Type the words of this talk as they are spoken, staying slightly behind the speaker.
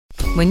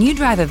When you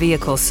drive a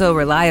vehicle so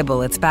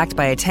reliable it's backed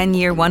by a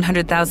 10-year,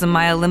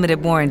 100,000-mile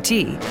limited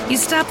warranty, you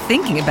stop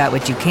thinking about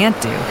what you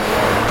can't do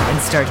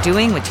and start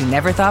doing what you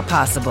never thought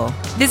possible.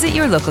 Visit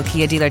your local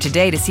Kia dealer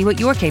today to see what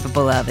you're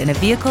capable of in a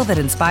vehicle that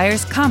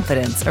inspires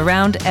confidence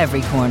around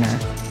every corner.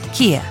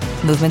 Kia,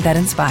 movement that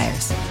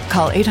inspires.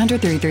 Call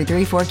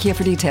 800-333-4KIA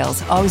for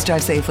details. Always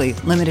drive safely.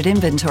 Limited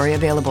inventory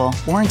available.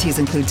 Warranties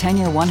include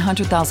 10-year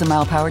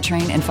 100,000-mile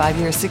powertrain and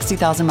 5-year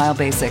 60,000-mile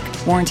basic.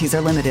 Warranties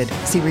are limited.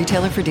 See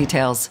retailer for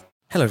details.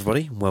 Hello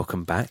everybody,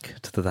 welcome back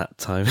to That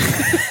Time.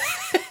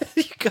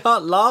 You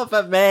can't laugh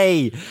at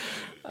me!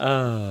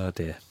 Oh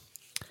dear.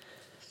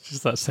 It's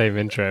just that same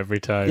intro every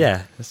time.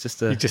 Yeah, it's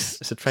just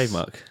it's a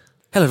trademark.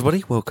 Hello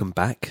everybody, welcome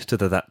back to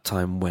the That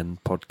Time When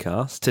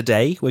podcast.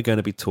 Today we're going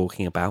to be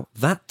talking about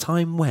that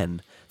time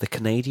when the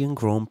Canadian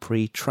Grand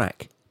Prix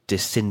track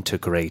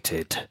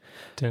disintegrated.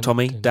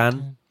 Tommy,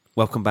 Dan,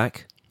 welcome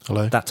back.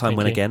 Hello. That time Thank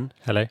when you. again.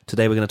 Hello.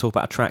 Today we're going to talk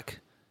about a track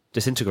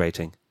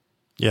disintegrating.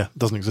 Yeah, it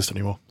doesn't exist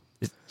anymore.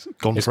 It's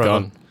gone It's forever.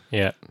 gone.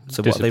 Yeah.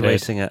 So what are they Disappeared.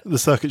 racing at? The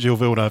circuit Gilles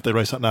Villeneuve they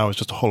race at now is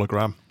just a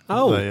hologram.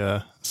 Oh.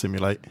 They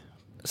simulate.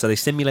 So they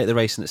simulate the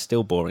race and it's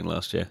still boring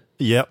last year.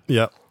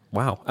 Yep.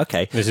 Wow,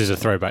 okay. This is a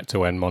throwback to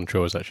when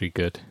Montreal was actually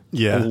good.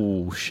 Yeah.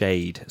 Oh,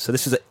 shade. So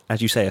this is,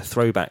 as you say, a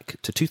throwback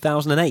to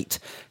 2008,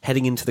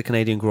 heading into the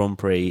Canadian Grand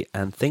Prix,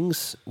 and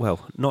things,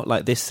 well, not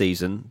like this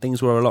season,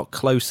 things were a lot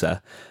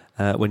closer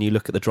when you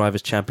look at the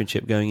Drivers'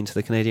 Championship going into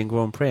the Canadian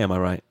Grand Prix, am I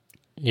right?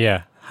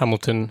 Yeah.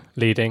 Hamilton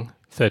leading,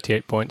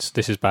 38 points.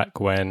 This is back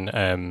when,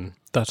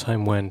 that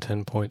time when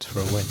 10 points for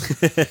a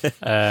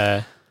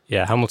win.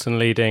 Yeah, Hamilton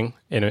leading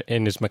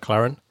in his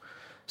McLaren.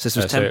 So this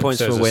was 10 points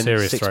so for a it's a win,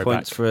 serious 6 throwback.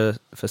 points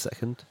for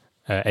second?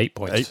 8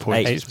 points. 8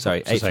 points. 8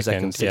 for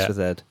second, 6 for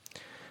third.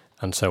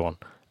 And so on.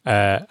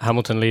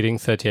 Hamilton leading,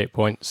 38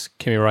 points.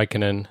 Kimi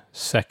Räikkönen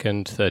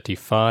second,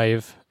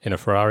 35 in a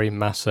Ferrari.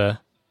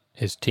 Massa,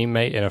 his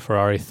teammate, in a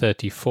Ferrari,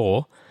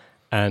 34.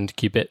 And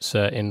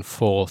Kubica in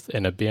fourth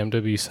in a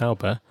BMW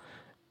Sauber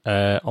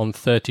on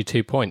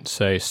 32 points.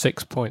 So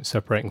 6 points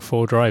separating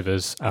 4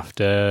 drivers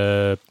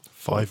after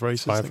 5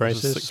 races. I Five think it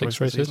was a races, 6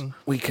 6 races. season.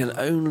 We can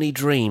only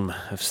dream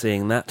of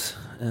seeing that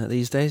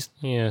these days.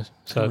 Yeah,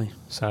 Can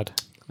sad.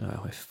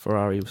 Oh, if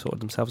Ferrari sorted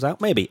themselves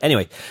out, maybe.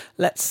 Anyway,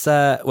 let's.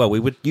 We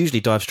would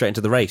usually dive straight into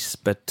the race,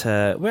 but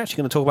we're actually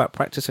going to talk about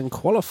practice and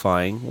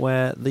qualifying,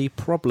 where the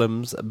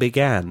problems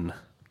began.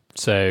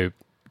 So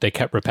they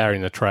kept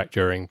repairing the track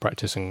during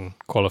practice and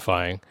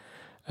qualifying.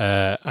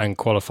 And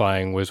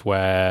qualifying was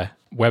where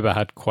Webber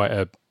had quite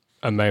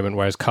a moment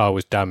where his car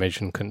was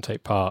damaged and couldn't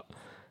take part.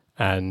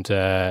 And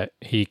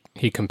he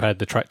compared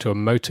the track to a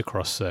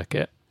motocross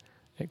circuit.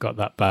 It got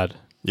that bad.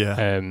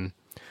 Yeah.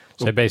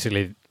 So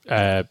basically,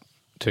 to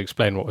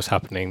explain what was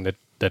happening,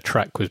 the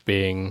track was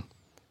being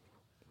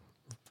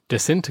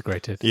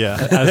disintegrated.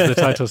 Yeah. As the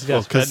title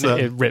suggests. 'cause,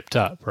 It ripped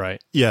up,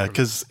 right? Yeah,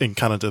 because in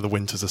Canada the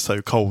winters are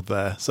so cold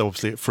there, so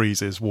obviously it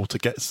freezes. Water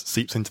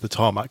seeps into the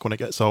tarmac when it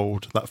gets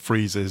old. That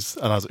freezes,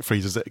 and as it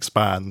freezes, it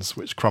expands,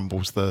 which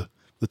crumbles the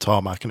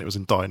tarmac, and it was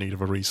in dire need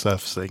of a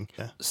resurfacing.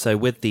 Yeah. So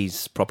with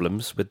these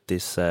problems, with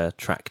this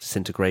track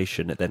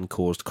disintegration, it then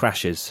caused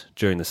crashes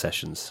during the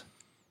sessions.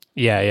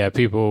 Yeah.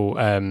 People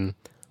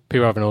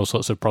having all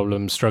sorts of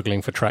problems,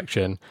 struggling for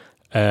traction.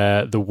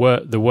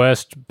 The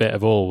worst bit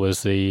of all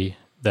was the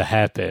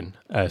hairpin.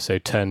 So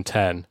turn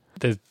 10.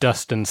 There's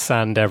dust and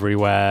sand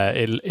everywhere.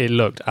 It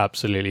looked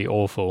absolutely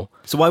awful.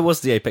 So why was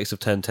the apex of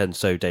turn 10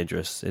 so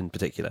dangerous in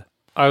particular?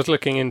 I was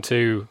looking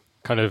into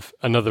kind of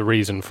another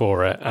reason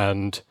for it,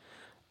 and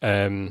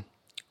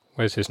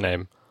where's his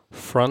name?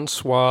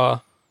 Francois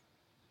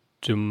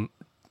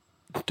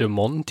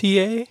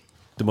Demontier?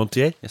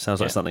 Demontier? It sounds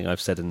like Yeah. something I've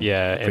said in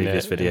Yeah, a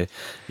previous video.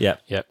 Yeah.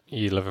 Yep,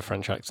 you love a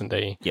French accent,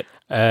 don't you?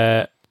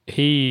 Yep.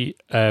 He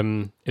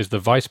is the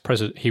vice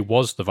president. He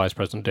was the vice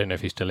president. Don't know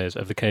if he still is,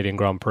 of the Canadian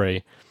Grand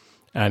Prix.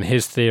 And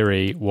his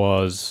theory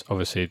was,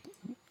 obviously,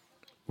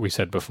 we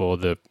said before,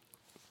 the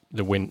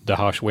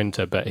harsh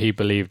winter, but he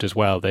believed as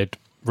well they'd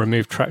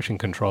removed traction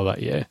control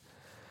that year,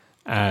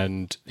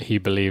 and he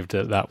believed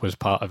that was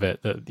part of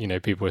it. That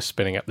people were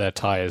spinning up their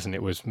tires, and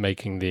it was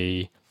making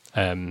the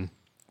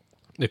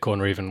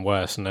corner even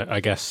worse. And I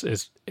guess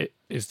is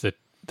the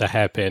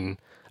hairpin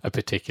a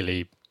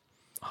particularly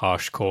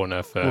harsh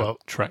corner for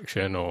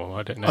traction, or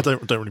I don't know. I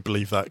don't really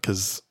believe that,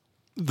 because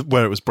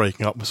where it was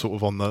breaking up was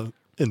sort of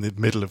in the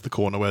middle of the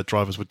corner where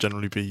drivers would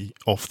generally be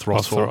off throttle.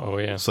 Off throttle,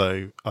 yeah.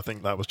 So I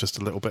think that was just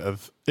a little bit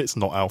of, it's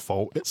not our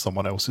fault, it's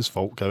someone else's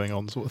fault going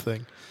on sort of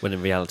thing. When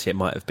in reality it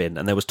might have been.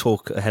 And there was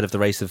talk ahead of the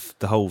race of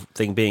the whole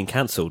thing being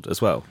cancelled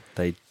as well.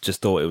 They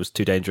just thought it was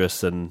too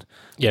dangerous and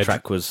the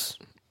track was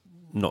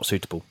not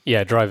suitable.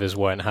 Yeah, drivers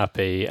weren't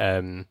happy.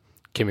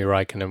 Kimi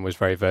Räikkönen was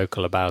very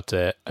vocal about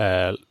it.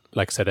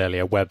 Like I said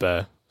earlier,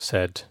 Webber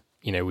said,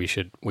 we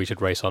should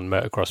race on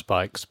motocross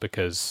bikes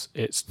because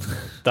it's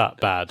that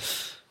bad.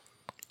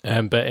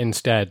 But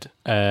instead,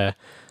 they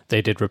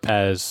did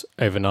repairs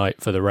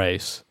overnight for the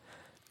race,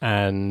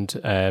 and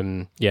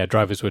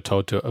drivers were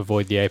told to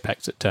avoid the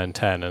apex at turn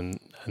 10, and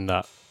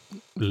that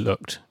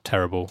looked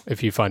terrible.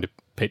 If you find a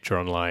picture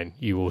online,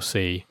 you will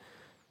see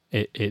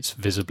it's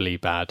visibly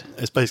bad.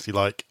 It's basically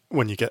like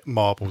when you get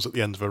marbles at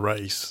the end of a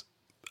race,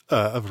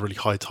 of a really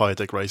high tire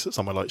dig race at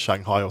somewhere like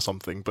Shanghai or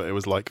something, but it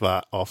was like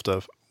that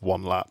after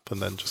one lap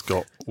and then just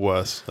got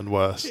worse and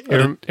worse.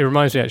 It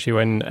reminds me actually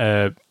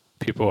when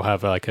people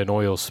have like an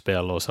oil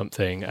spill or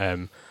something.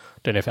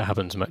 Don't know if it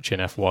happens much in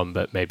F1,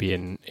 but maybe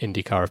in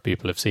IndyCar, if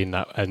people have seen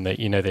that, and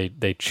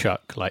they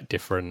chuck like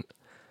different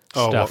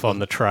stuff on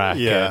the track,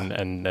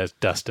 and there's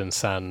dust and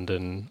sand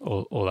and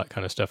all that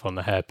kind of stuff on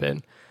the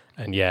hairpin,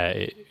 and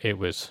it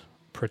was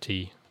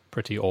pretty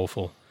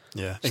awful.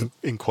 Yeah,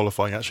 in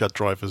qualifying, actually had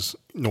drivers,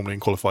 normally in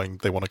qualifying,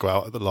 they want to go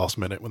out at the last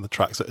minute when the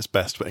track's at its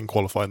best, but in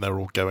qualifying, they're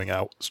all going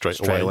out straight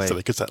away, so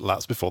they could set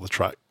laps before the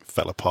track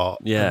fell apart.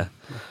 Yeah.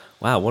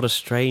 Wow, what a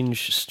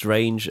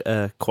strange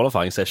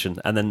qualifying session.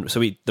 And then,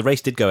 the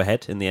race did go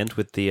ahead in the end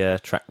with the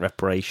track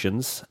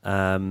reparations,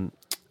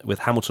 with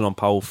Hamilton on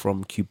pole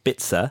from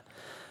Kubica,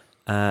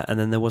 and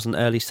then there was an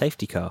early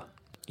safety car.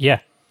 Yeah,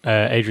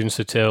 Adrian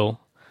Sutil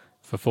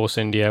for Force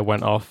India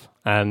went off,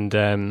 and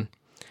if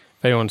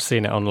anyone's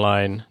seen it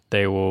online,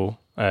 they will.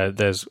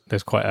 There's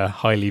quite a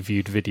highly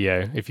viewed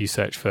video if you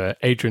search for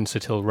Adrian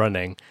Sutil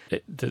running.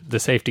 The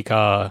safety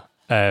car,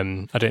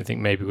 I don't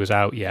think maybe was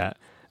out yet,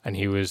 and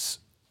he was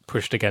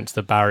pushed against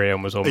the barrier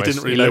and was almost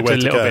didn't really know where a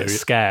to little go. bit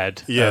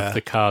scared of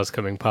the cars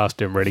coming past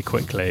him really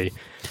quickly,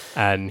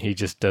 and he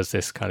just does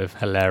this kind of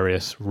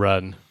hilarious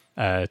run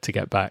to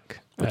get back.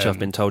 Which I've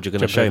been told you're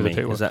going to show me.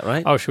 Is that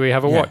right? Oh, should we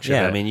have a watch? Yeah,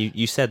 of it? I mean,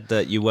 you said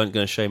that you weren't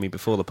going to show me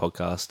before the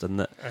podcast, and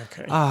that.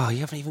 Okay. You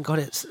haven't even got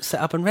it set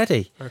up and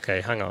ready.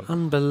 Okay, hang on.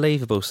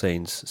 Unbelievable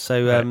scenes.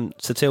 So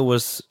Sutil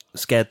was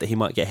scared that he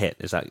might get hit.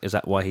 Is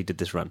that why he did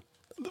this run?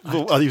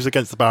 Well, he was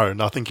against the barrier,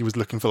 and I think he was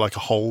looking for like a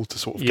hole to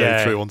sort of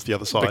go through onto the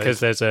other side. Because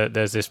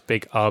there's this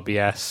big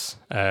RBS.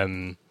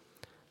 Here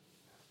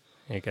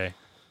you go.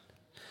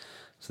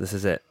 So this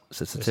is it.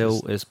 So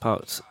Sutil is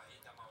parked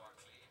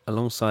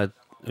alongside.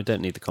 We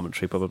don't need the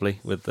commentary probably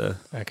with the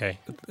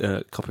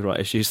copyright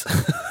issues.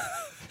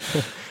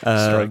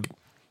 Strike.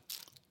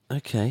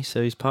 Okay,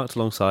 so he's parked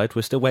alongside.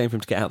 We're still waiting for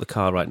him to get out of the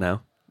car right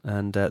now,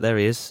 and there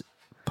he is,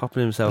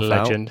 popping himself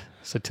out. Legend,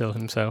 Sutil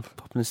himself.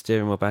 Popping the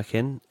steering wheel back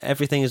in.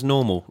 Everything is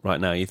normal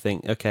right now. You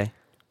think, okay,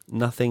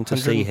 nothing to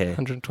see here.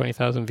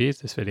 120,000 views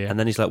this video. And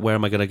then he's like, where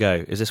am I going to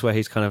go? Is this where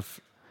he's kind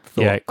of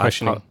thought,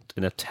 questioning. I parked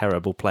in a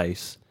terrible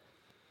place?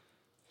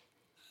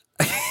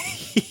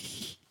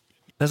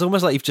 There's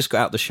almost like you've just got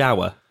out the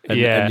shower and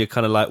you're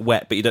kind of like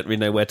wet, but you don't really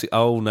know where to.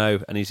 Oh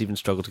no! And he's even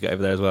struggled to get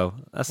over there as well.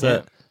 That's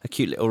a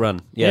cute little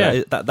run.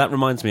 Yeah. That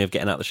reminds me of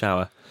getting out the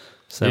shower.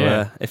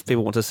 So if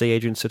people want to see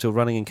Adrian Sutil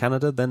running in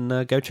Canada, then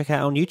go check it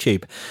out on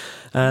YouTube.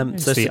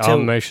 It's the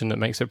arm motion that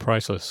makes it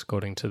priceless,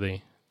 according to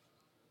the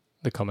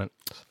comment.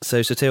 So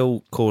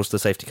Sutil caused the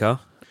safety car,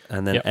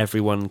 and then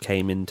everyone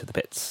came into the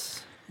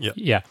pits. Yep.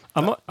 Yeah.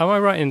 Am I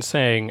right in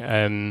saying?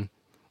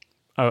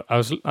 I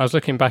was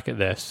looking back at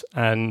this,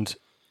 and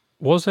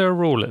was there a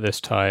rule at this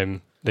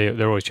time?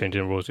 They're always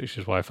changing rules, which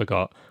is why I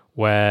forgot.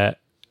 Where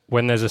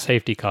when there's a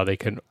safety car, they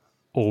can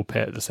all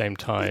pit at the same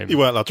time. You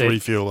weren't allowed to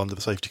refuel under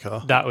the safety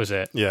car. That was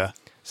it. Yeah.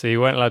 So you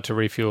weren't allowed to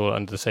refuel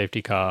under the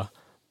safety car,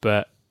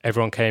 but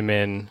everyone came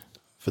in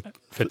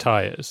for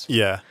tyres.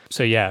 Yeah.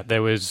 So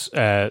there was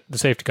the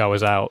safety car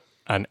was out,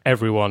 and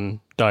everyone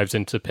dives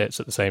into the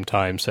pits at the same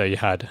time. So you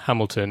had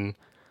Hamilton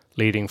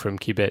leading from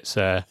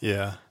Kubica.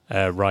 Yeah.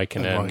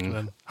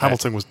 Raikkonen.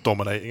 Hamilton was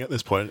dominating at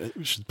this point,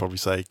 we should probably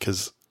say,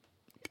 because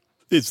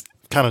it's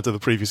Canada the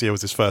previous year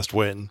was his first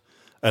win,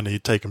 and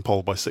he'd taken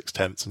pole by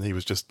 0.6, and he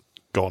was just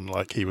gone.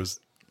 Like he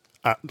was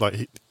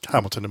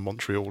Hamilton in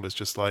Montreal is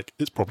just like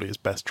it's probably his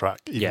best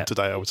track even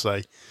today, I would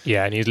say.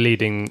 Yeah, and he's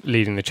leading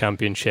the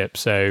championship.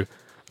 So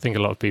I think a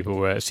lot of people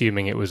were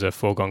assuming it was a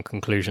foregone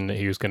conclusion that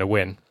he was going to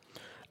win,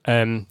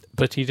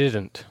 but he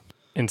didn't.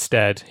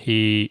 Instead,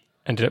 he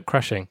ended up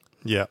crashing.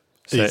 Yeah,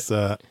 he's.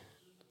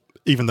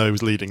 Even though he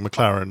was leading,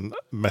 McLaren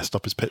messed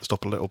up his pit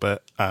stop a little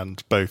bit,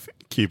 and both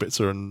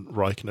Kubica and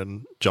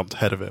Raikkonen jumped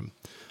ahead of him.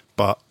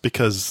 But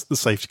because the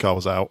safety car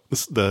was out,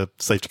 the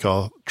safety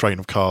car train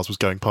of cars was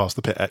going past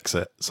the pit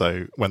exit.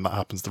 So when that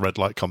happens, the red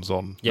light comes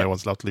on. No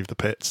one's allowed to leave the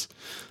pits.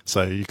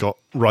 So you got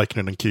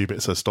Raikkonen and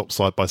Kubica stopped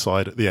side by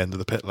side at the end of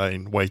the pit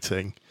lane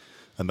waiting.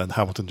 And then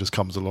Hamilton just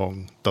comes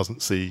along,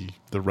 doesn't see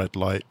the red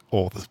light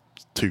or the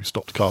two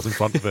stopped cars in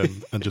front of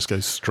him and just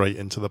goes straight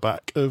into the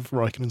back of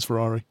Raikkonen's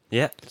Ferrari.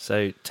 Yeah,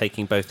 so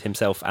taking both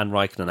himself and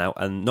Raikkonen out,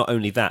 and not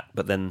only that,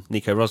 but then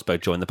Nico Rosberg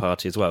joined the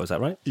party as well, is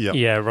that right?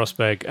 Yeah,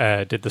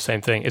 Rosberg did the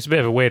same thing. It's a bit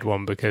of a weird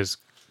one because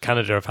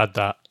Canada have had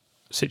that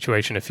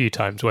situation a few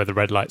times where the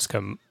red lights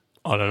come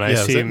on, and I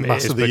assume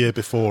Massa the year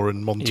before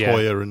and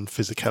Montoya and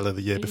Fisichella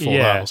the year before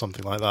that or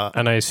something like that.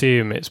 And I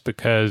assume it's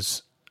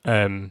because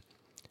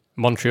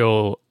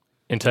Montreal,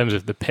 in terms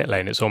of the pit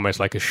lane, it's almost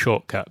like a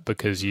shortcut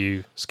because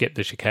you skip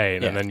the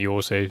chicane and then you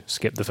also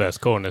skip the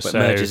first corner. But it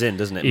merges in,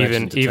 doesn't it?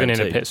 Even in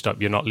a pit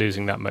stop, you're not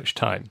losing that much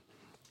time.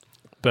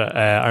 But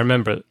I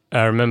remember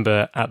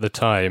at the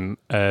time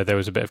there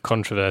was a bit of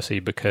controversy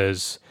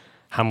because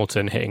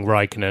Hamilton hitting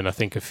Raikkonen. I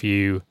think a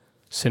few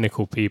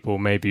cynical people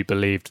maybe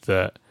believed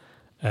that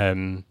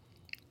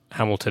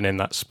Hamilton in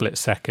that split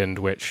second,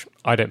 which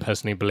I don't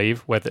personally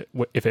believe. Whether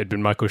if it had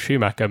been Michael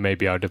Schumacher,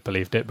 maybe I would have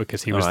believed it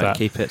because he was that.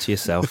 Keep it to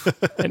yourself.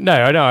 No,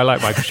 I know I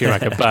like Michael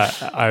Schumacher,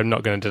 but I'm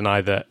not going to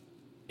deny that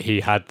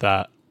he had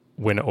that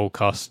win at all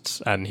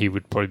costs, and he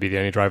would probably be the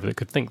only driver that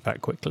could think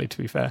that quickly. To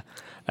be fair,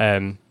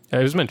 it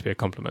was meant to be a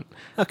compliment.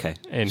 Okay,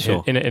 in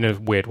sure. in a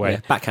weird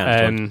way,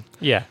 backhand.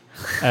 Yeah,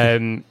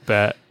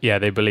 but yeah,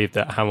 they believed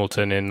that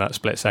Hamilton in that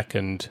split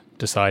second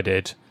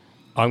decided,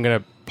 I'm going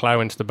to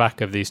plough into the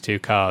back of these two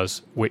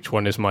cars. Which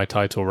one is my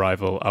title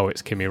rival? Oh,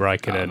 it's Kimi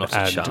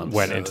Raikkonen, and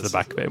went into the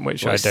back of him,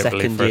 which I don't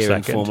believe for a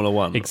second. In Formula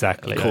One,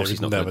 exactly. Of course,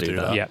 he's not going to do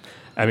that. Yeah,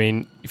 I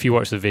mean, if you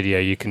watch the video,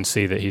 you can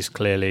see that he's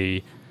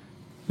clearly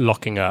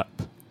locking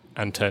up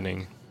and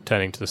turning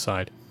to the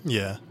side.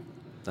 Yeah.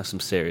 That's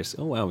some serious...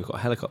 Oh, wow, we've got a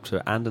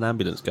helicopter and an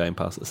ambulance going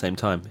past at the same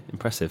time.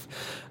 Impressive.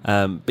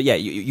 But yeah,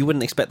 you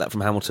wouldn't expect that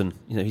from Hamilton.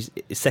 You know, he's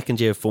his second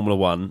year of Formula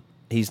One.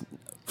 He's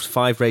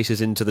 5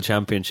 races into the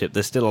championship.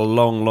 There's still a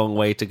long, long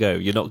way to go.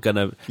 You're not going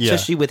to... Yeah.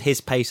 Especially with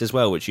his pace as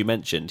well, which you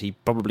mentioned, he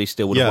probably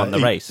still would have won the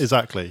race.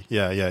 Exactly.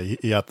 Yeah.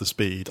 He had the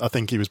speed. I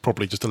think he was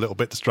probably just a little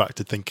bit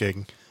distracted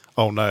thinking,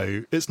 oh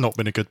no, it's not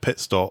been a good pit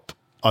stop.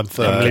 I'm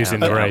third. I'm losing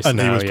the race and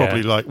now, he was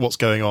probably like, what's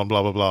going on,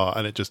 blah, blah, blah.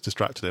 And it just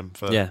distracted him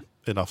for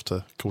enough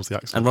to cause the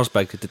accident. And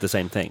Rosberg did the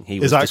same thing. He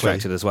was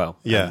distracted as well.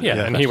 Yeah.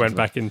 And he went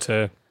back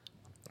into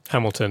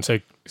Hamilton. So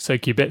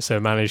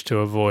Kubica managed to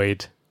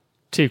avoid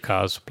 2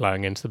 cars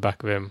ploughing into the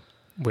back of him,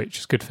 which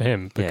is good for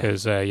him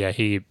because,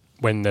 he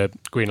when the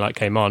green light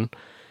came on,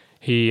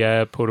 he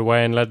pulled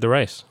away and led the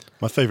race.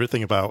 My favourite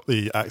thing about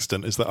the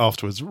accident is that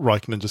afterwards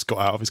Raikkonen just got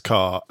out of his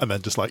car and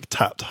then just like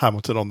tapped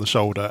Hamilton on the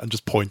shoulder and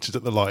just pointed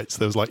at the lights.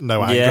 There was like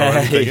no anger or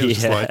anything. It was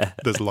just like,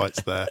 there's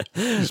lights there.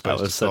 That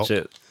was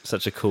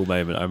such a cool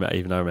moment.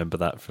 I remember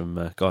that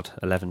from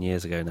 11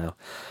 years ago now.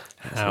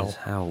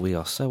 How we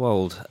are so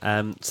old.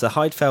 So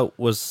Heidfeld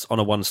was on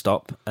a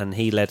 1-stop and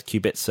he led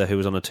Kubica, who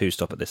was on a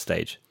 2-stop at this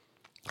stage.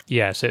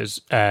 Yes, it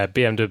was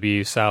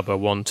BMW Sauber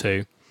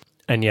 1-2.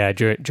 And yeah,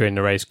 during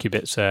the race,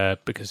 Kubica,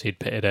 because he'd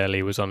pitted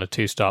early, was on a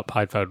 2-stop.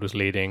 Heidfeld was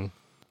leading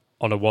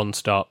on a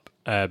 1-stop,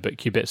 but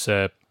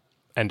Kubica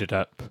ended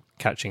up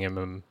catching him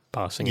and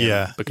passing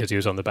him because he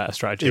was on the better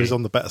strategy. He was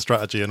on the better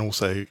strategy, and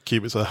also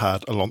Kubica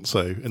had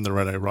Alonso in the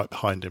Renault right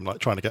behind him, like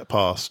trying to get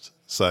past.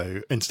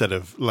 So instead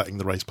of letting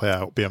the race play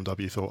out,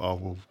 BMW thought,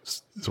 we'll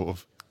sort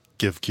of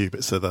give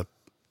Kubica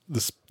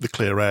the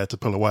clear air to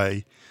pull away.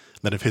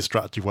 And then if his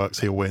strategy works,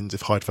 he'll win.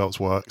 If Heidfeld's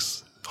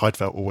works,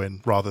 Heidfeld will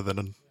win, rather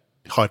than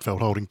Heidfeld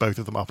holding both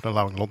of them up and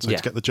allowing Alonso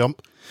to get the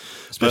jump.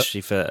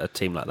 Especially for a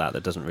team like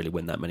that doesn't really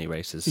win that many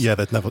races. Yeah,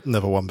 they'd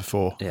never won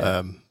before.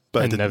 Yeah.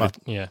 But it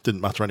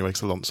didn't matter anyway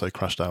because Alonso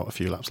crashed out a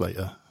few laps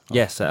later.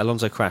 Yes,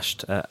 Alonso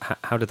crashed.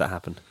 How did that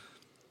happen?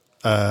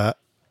 I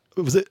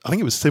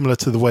think it was similar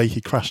to the way he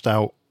crashed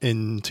out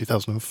in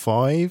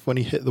 2005 when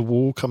he hit the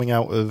wall coming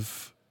out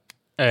of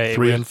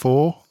 3 and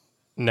 4.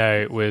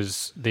 No, it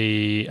was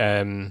the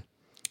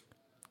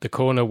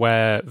corner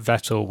where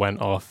Vettel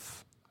went off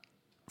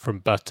from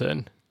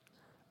Button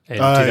in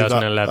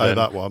 2011.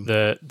 That one.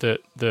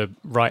 The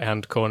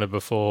right-hand corner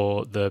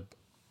before the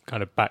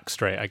kind of back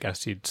straight, I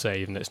guess you'd say,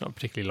 even though it's not a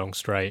particularly long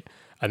straight.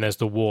 And there's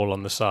the wall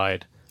on the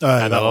side.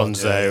 And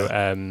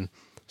Alonso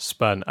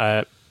spun.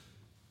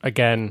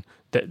 Again,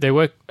 there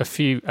were a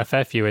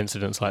fair few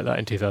incidents like that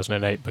in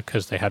 2008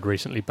 because they had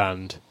recently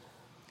banned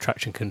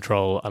traction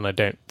control, and I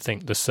don't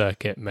think the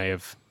circuit may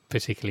have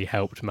particularly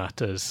helped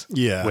matters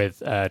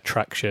with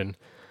traction.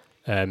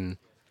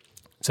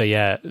 So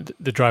yeah,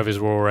 the drivers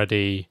were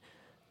already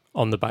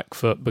on the back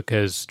foot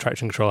because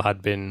traction control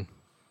had been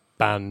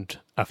banned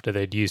after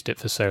they'd used it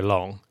for so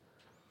long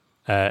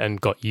and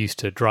got used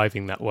to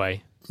driving that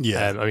way.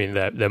 Yeah, I mean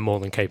they're more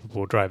than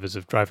capable drivers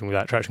of driving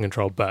without traction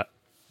control, but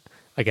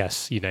I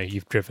guess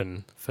you've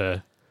driven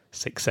for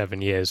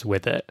 6-7 years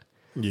with it.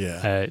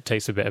 Yeah, it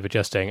takes a bit of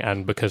adjusting,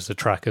 and because the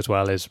track as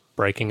well is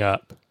breaking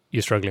up,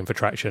 you're struggling for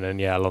traction. And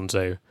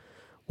Alonso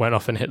went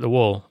off and hit the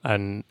wall,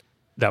 and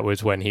that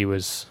was when he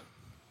was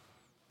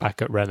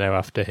back at Renault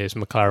after his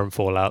McLaren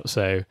fallout,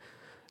 so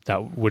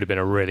that would have been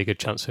a really good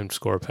chance for him to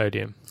score a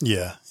podium.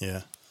 Yeah.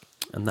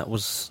 And that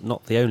was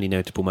not the only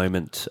notable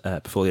moment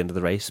before the end of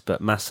the race, but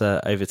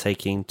Massa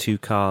overtaking 2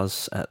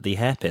 cars at the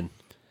hairpin.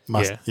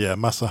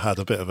 Massa had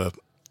a bit of a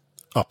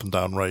up and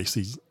down race.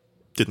 He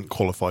didn't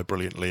qualify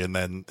brilliantly, and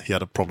then he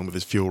had a problem with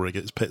his fuel rig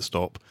at his pit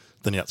stop.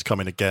 Then he had to come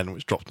in again,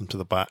 which dropped him to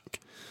the back.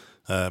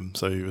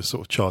 So he was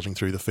sort of charging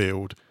through the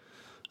field.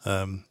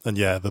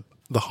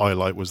 The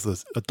highlight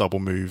was a double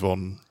move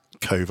on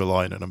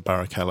Kovalainen and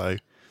Barrichello,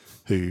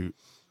 who,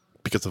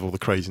 because of all the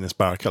craziness,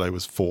 Barrichello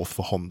was 4th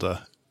for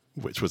Honda,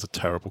 which was a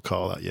terrible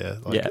car that year,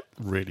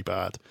 really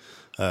bad.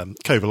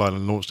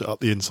 Kovalainen launched it up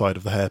the inside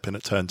of the hairpin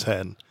at turn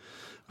 10,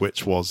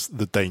 which was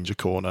the danger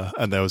corner,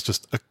 and there was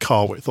just a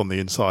car width on the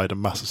inside,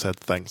 and Massa said,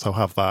 thanks, I'll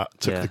have that,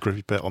 took the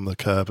grippy bit on the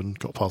curb and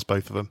got past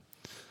both of them.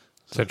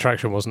 So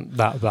traction wasn't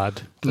that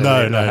bad.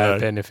 No.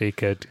 Hairpin, if he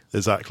could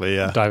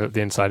dive up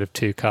the inside of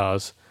 2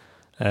 cars.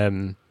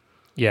 It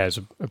was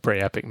a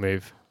pretty epic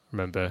move.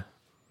 Remember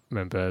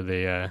remember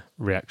the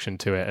reaction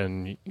to it,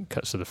 and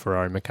cuts to the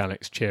Ferrari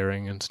mechanics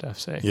cheering and stuff.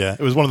 So Yeah,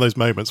 it was one of those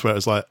moments where it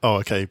was like, oh,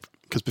 okay,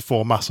 because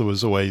before Massa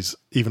was always,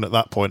 even at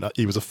that point,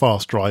 he was a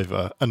fast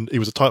driver and he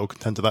was a title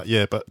contender that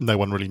year, but no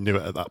one really knew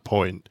it at that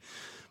point.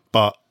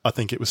 But I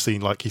think it was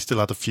seen like he still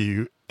had a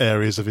few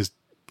areas of his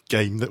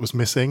game that was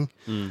missing.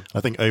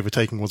 I think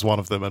overtaking was one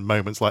of them, and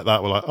moments like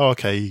that were like, oh,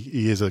 okay,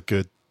 he is a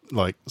good,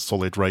 like,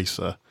 solid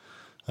racer.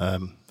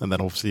 And then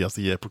obviously as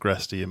the year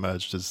progressed, he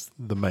emerged as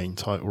the main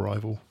title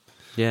rival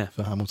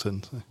for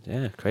Hamilton. So.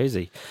 Yeah,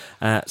 crazy.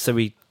 So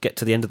we get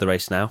to the end of the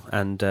race now,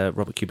 and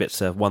Robert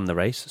Kubica won the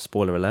race.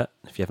 Spoiler alert,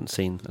 if you haven't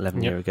seen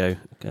 11 year ago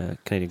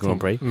Canadian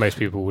Grand Prix. Most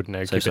people would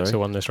know Kubica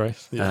won this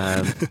race.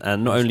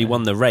 And not only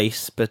won the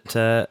race, but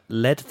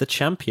led the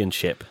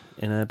championship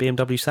in a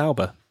BMW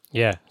Sauber.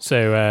 Yeah,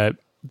 so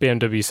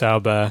BMW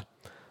Sauber,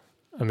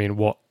 I mean,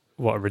 what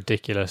a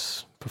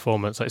ridiculous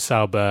performance. Like,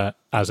 Sauber,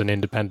 as an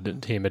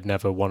independent team, had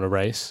never won a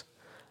race.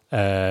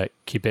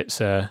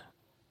 Kubica,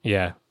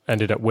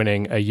 ended up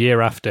winning a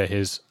year after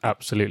his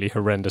absolutely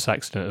horrendous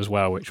accident as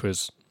well, which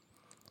was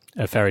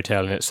a fairy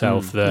tale in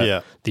itself.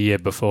 The year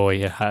before,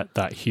 he had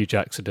that huge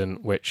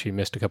accident, which he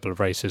missed a couple of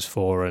races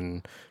for,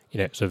 and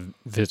it's a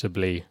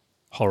visibly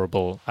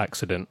horrible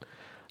accident.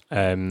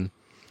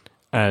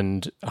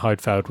 And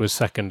Heidfeld was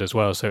second as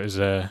well, so it was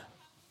a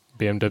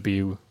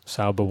BMW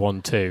Sauber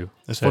 1-2.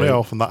 It's funny how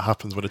often that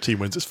happens when a team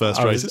wins its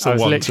first race. It's a 1-2, I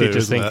was literally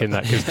just isn't thinking it?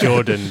 that, because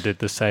Jordan did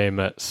the same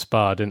at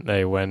Spa, didn't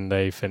they, when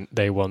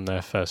they won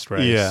their first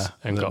race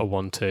and got a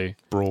 1-2.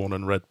 Brawn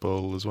and Red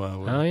Bull as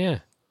well. Oh, yeah.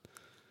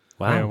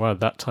 Wow. Yeah, well,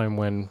 that time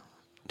when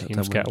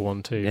teams get a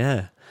 1-2.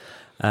 Yeah.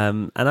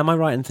 And am I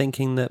right in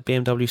thinking that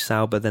BMW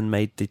Sauber then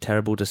made the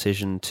terrible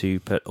decision to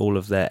put all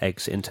of their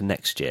eggs into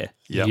next year?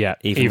 Yeah,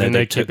 even though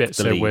they took the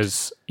Kubica lead.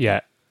 was...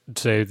 Yeah,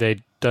 so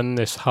they'd done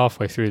this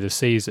halfway through the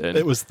season.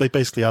 They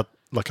basically had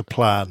like a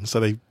plan. So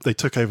they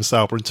took over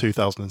Sauber in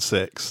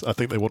 2006. I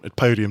think they wanted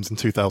podiums in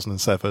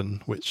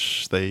 2007,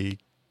 which they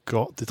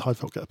got. Did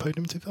Heidfeld get a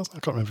podium in 2000? I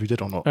can't remember if he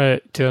did or not.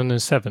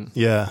 2007.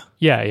 Yeah.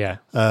 Yeah.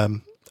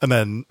 And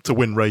then to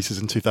win races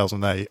in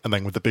 2008, and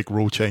then with the big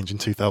rule change in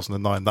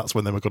 2009, that's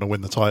when they were going to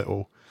win the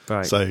title.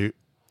 Right. So,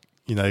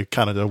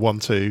 Canada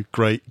 1-2,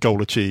 great,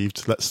 goal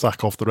achieved. Let's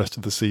sack off the rest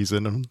of the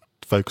season and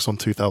focus on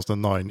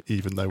 2009,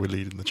 even though we're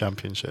leading the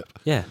championship.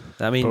 Yeah,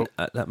 I mean,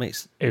 that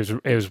makes...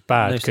 It was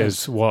bad,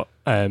 because what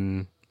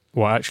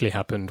actually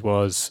happened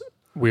was,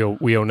 we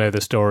all know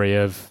the story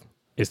of,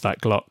 is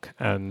that Glock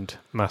and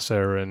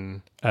Massa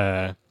and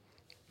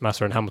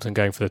Hamilton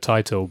going for the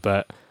title,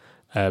 but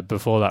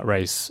before that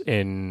race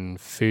in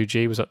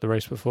Fuji, was that the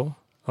race before?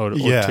 Or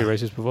 2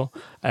 races before?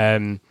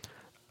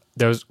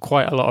 There was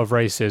quite a lot of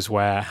races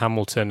where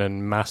Hamilton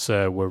and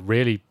Massa were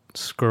really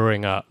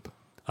screwing up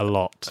a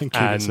lot.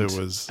 I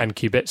think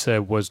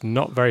Kubica was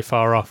not very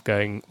far off,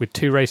 going with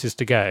 2 races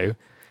to go.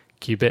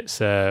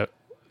 Kubica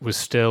was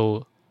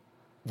still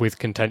with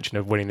contention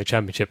of winning the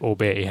championship,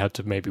 albeit he had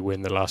to maybe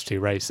win the last 2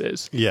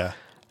 races. Yeah.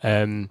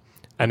 And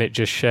it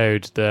just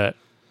showed that,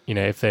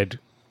 if they'd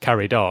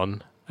carried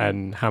on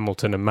and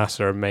Hamilton and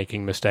Massa are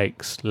making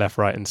mistakes left,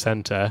 right and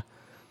centre,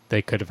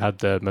 they could have had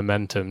the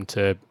momentum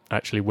to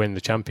actually win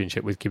the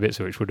championship with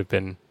Kubica, which would have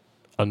been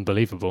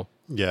unbelievable.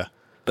 Yeah.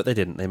 But they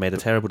didn't. They made a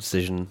terrible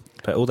decision,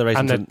 put all the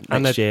races into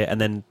next year, and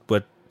then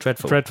were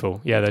dreadful.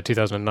 Dreadful. Yeah, their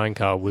 2009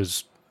 car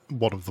was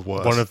one of the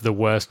worst. One of the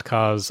worst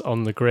cars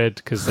on the grid,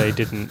 because they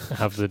didn't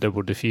have the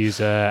double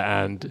diffuser,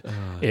 and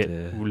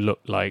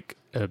looked like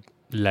a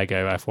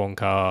Lego F1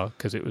 car,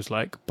 because it was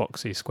like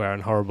boxy, square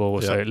and horrible.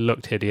 So it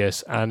looked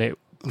hideous, and it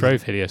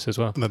drove hideous as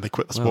well. And then they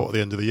quit the sport at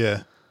the end of the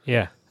year.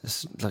 Yeah.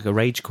 It's like a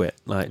rage quit.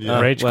 Like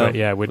rage quit.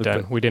 Yeah, we're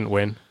done. We didn't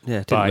win.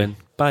 Yeah, didn't win.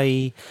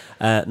 Bye.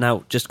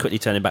 Now, just quickly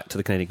turning back to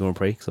the Canadian Grand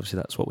Prix, because obviously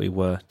that's what we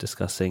were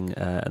discussing,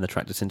 and the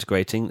track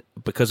disintegrating.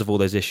 Because of all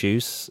those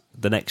issues,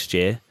 the next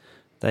year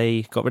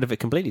they got rid of it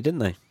completely, didn't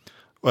they?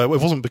 Well, it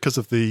wasn't because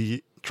of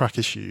the track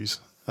issues.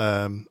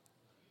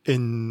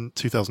 In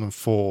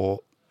 2004,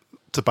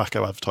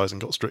 tobacco advertising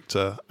got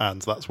stricter,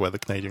 and that's where the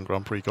Canadian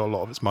Grand Prix got a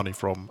lot of its money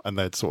from, and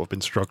they'd sort of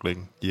been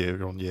struggling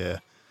year on year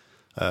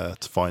to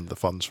find the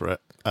funds for it.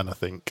 And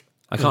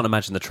I can't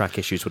imagine the track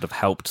issues would have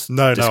helped.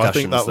 No, I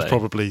think that was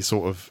probably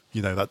sort of,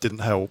 that didn't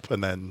help,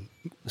 and then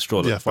the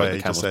straw that broke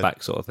the camel's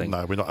back sort of thing.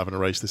 No, we're not having a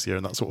race this year,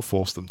 and that sort of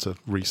forced them to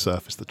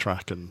resurface the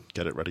track and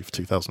get it ready for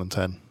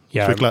 2010.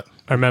 Yeah,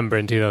 I remember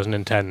in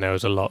 2010 there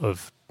was a lot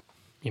of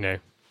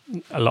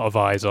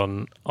eyes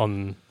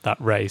on that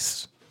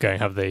race, going,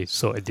 have they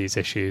sorted these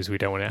issues? We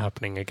don't want it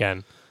happening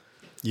again.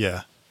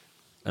 Yeah,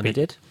 and they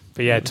did.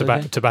 But yeah,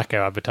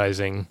 tobacco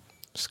advertising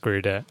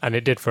screwed it, and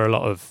it did for a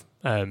lot of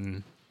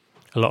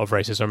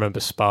races. I remember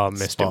Spa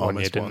missed it one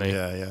year, didn't they?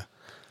 Yeah.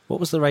 What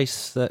was the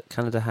race that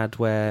Canada had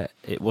where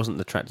it wasn't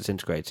the track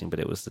disintegrating, but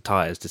it was the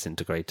tyres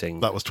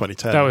disintegrating? That was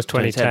 2010. That was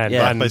 2010.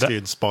 Yeah. And that basically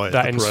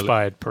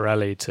inspired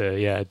Pirelli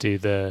to do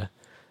the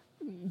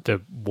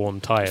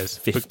worn tyres.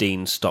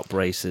 15 stop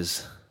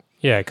races.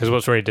 Yeah, because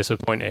what's really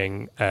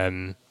disappointing,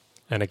 and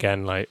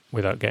again, like,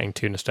 without getting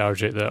too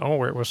nostalgic, that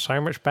it was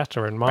so much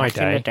better in my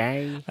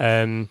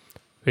day.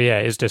 But yeah,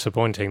 it's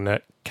disappointing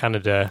that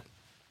Canada...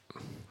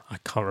 I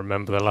can't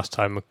remember the last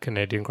time a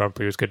Canadian Grand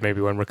Prix was good. Maybe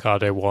when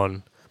Ricciardo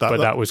won, but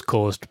that was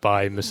caused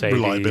by Mercedes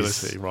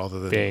reliability rather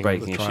than being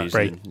braking issues,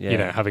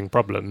 having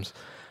problems.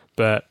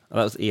 But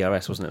that was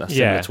ERS, wasn't it? That's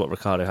similar to what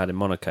Ricciardo had in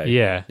Monaco.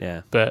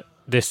 Yeah. But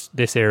this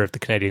era of the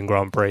Canadian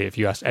Grand Prix, if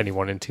you asked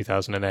anyone in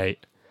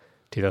 2008,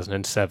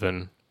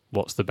 2007,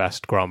 what's the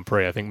best Grand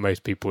Prix? I think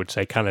most people would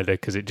say Canada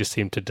because it just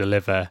seemed to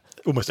deliver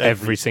almost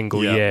every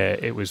single year.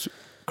 It was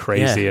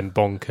crazy and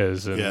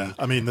bonkers. And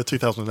I mean, the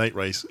 2008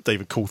 race,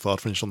 David Coulthard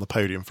finished on the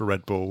podium for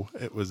Red Bull.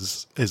 It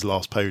was his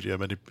last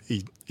podium, and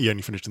he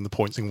only finished in the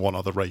points in one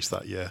other race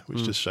that year,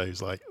 which just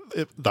shows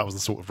that was the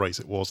sort of race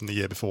it was. And the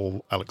year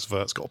before, Alex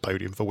Wurz got a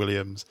podium for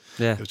Williams.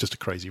 It was just a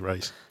crazy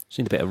race. Just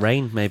need a bit of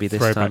rain maybe this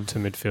Throwback time. to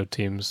midfield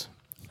teams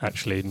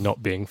actually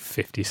not being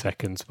 50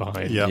 seconds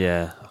behind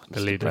the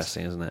leaders.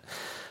 Depressing, isn't it?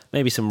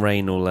 Maybe some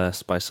rain will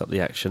spice up the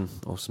action,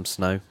 or some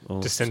snow,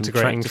 or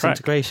disintegrating some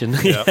disintegration.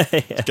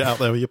 Get out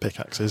there with your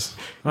pickaxes.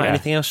 Right,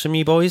 anything else from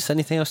you boys?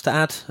 Anything else to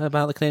add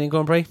about the Canadian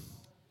Grand Prix?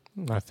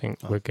 I think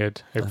we're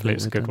good. Hopefully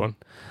it's a good one.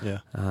 Yeah.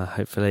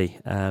 Hopefully.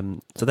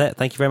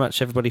 Thank you very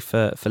much, everybody,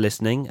 for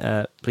listening.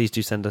 Please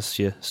do send us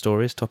your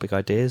stories, topic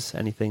ideas,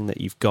 anything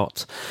that you've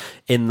got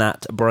in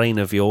that brain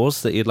of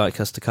yours that you'd like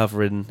us to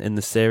cover in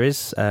the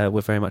series.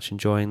 We're very much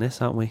enjoying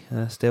this, aren't we,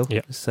 still?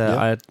 Yeah. It's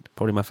I had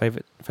probably my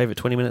favourite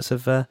 20 minutes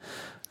of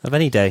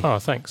any day. Oh,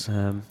 thanks.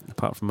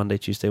 Apart from Monday,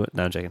 Tuesday.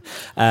 No, I'm joking.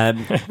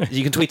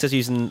 You can tweet us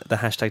using the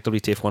hashtag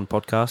WTF1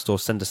 podcast, or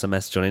send us a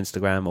message on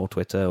Instagram or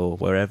Twitter or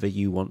wherever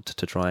you want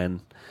to try and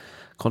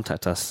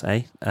contact us,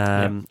 and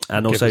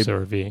also give us a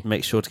review.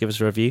 Make sure to give us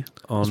a review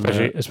on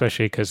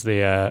especially because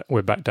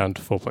we're back down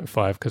to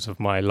 4.5 because of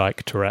my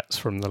Tourette's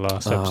from the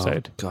last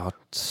episode.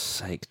 God's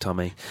sake,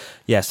 Tommy.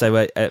 Yeah,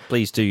 so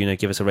please do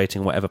give us a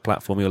rating on whatever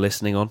platform you're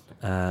listening on.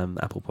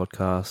 Apple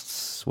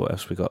Podcasts. What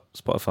else we got?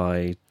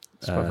 Spotify.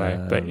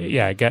 But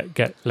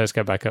let's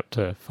get back up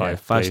to 5.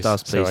 5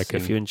 stars, please. So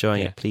if you're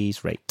enjoying it,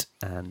 please rate.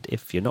 And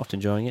if you're not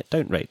enjoying it,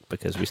 don't rate,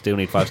 because we still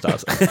need 5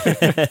 stars.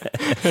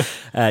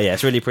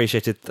 It's really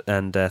appreciated,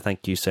 and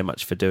thank you so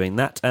much for doing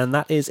that. And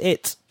that is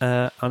it.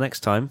 Our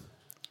next time,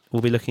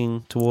 we'll be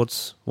looking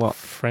towards what?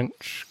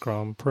 French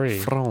Grand Prix.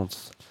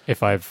 France.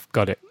 If I've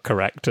got it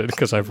correct,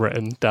 because I've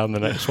written down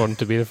the next one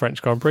to be the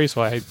French Grand Prix,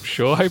 so I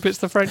sure hope it's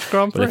the French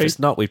Grand Prix. But if it's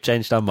not, we've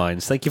changed our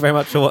minds. Thank you very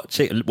much for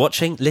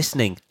watching,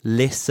 listening,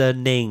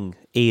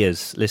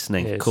 ears,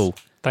 listening. Ears. Cool.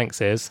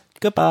 Thanks, ears.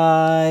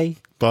 Goodbye.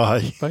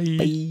 Bye. Bye.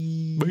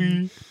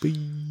 Bye. Bye.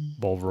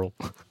 Bovril.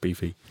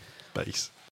 Beefy. Base.